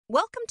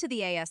Welcome to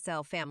the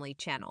ASL Family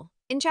Channel.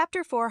 In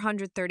Chapter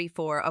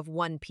 434 of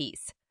One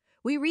Piece,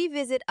 we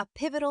revisit a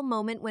pivotal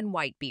moment when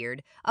Whitebeard,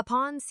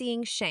 upon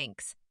seeing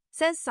Shanks,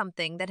 says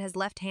something that has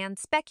left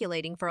hands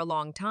speculating for a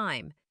long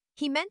time.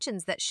 He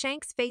mentions that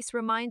Shanks' face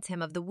reminds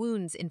him of the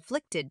wounds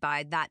inflicted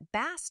by that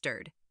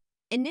bastard.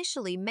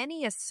 Initially,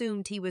 many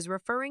assumed he was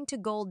referring to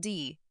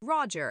Goldie,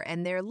 Roger,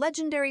 and their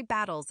legendary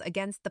battles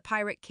against the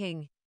Pirate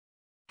King.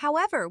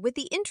 However, with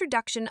the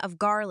introduction of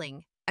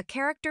Garling, a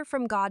character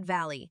from God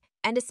Valley,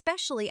 and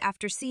especially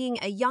after seeing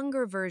a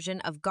younger version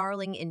of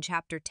Garling in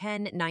Chapter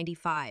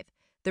 1095,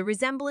 the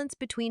resemblance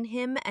between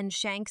him and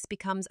Shanks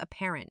becomes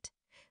apparent.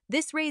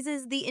 This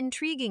raises the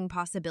intriguing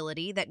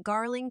possibility that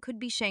Garling could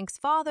be Shanks'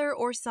 father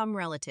or some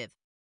relative.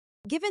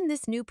 Given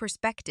this new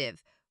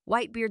perspective,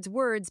 Whitebeard's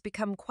words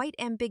become quite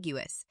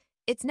ambiguous.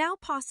 It's now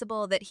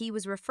possible that he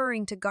was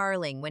referring to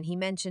Garling when he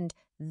mentioned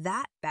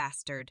that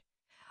bastard.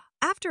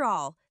 After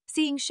all,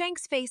 seeing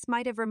Shanks' face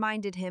might have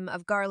reminded him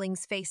of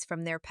Garling's face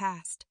from their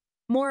past.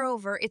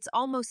 Moreover, it's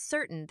almost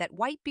certain that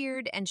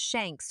Whitebeard and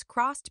Shanks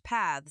crossed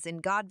paths in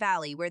God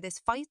Valley where this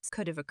fight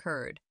could have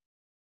occurred.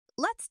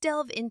 Let's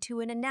delve into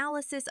an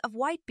analysis of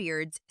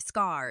Whitebeard's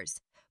scars.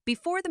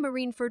 Before the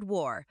Marineford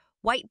War,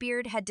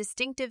 Whitebeard had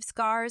distinctive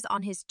scars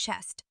on his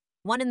chest,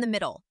 one in the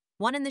middle,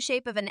 one in the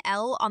shape of an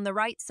L on the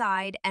right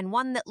side, and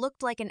one that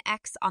looked like an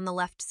X on the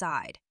left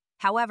side.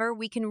 However,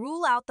 we can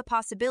rule out the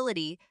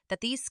possibility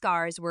that these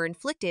scars were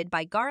inflicted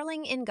by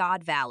Garling in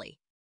God Valley.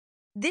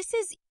 This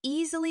is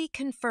easily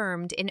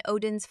confirmed in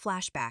Oden's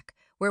flashback,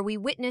 where we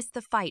witness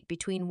the fight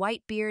between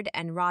Whitebeard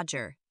and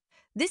Roger.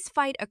 This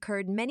fight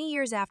occurred many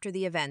years after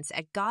the events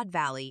at God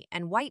Valley,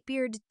 and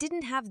Whitebeard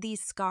didn't have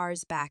these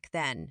scars back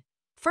then.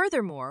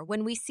 Furthermore,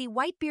 when we see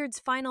Whitebeard's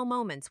final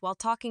moments while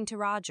talking to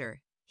Roger,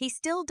 he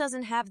still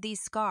doesn't have these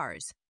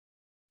scars.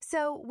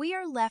 So we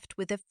are left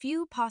with a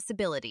few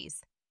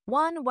possibilities.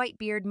 One,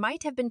 Whitebeard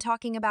might have been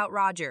talking about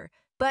Roger,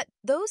 but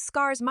those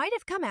scars might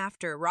have come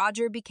after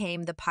Roger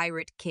became the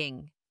Pirate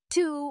King.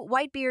 Two,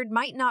 Whitebeard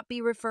might not be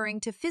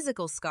referring to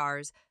physical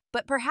scars,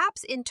 but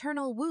perhaps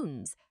internal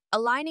wounds,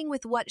 aligning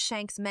with what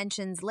Shanks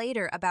mentions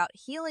later about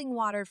healing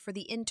water for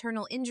the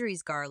internal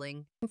injuries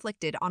Garling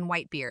inflicted on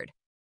Whitebeard.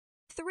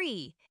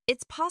 3.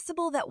 It's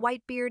possible that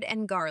Whitebeard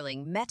and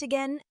Garling met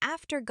again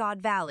after God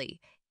Valley,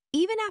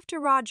 even after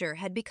Roger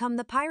had become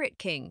the Pirate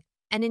King,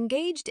 and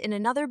engaged in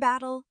another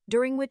battle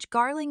during which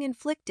Garling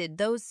inflicted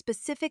those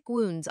specific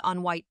wounds on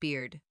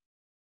Whitebeard.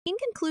 In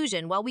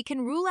conclusion, while we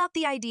can rule out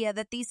the idea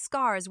that these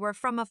scars were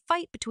from a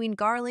fight between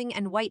Garling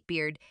and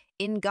Whitebeard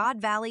in God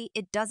Valley,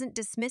 it doesn't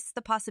dismiss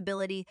the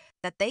possibility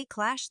that they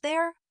clashed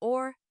there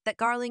or that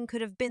Garling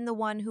could have been the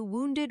one who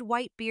wounded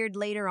Whitebeard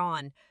later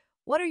on.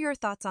 What are your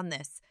thoughts on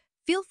this?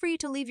 Feel free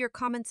to leave your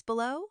comments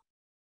below.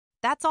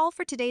 That's all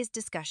for today's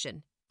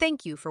discussion.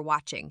 Thank you for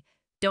watching.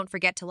 Don't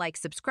forget to like,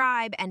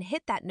 subscribe, and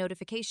hit that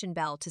notification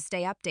bell to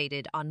stay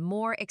updated on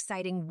more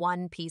exciting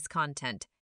One Piece content.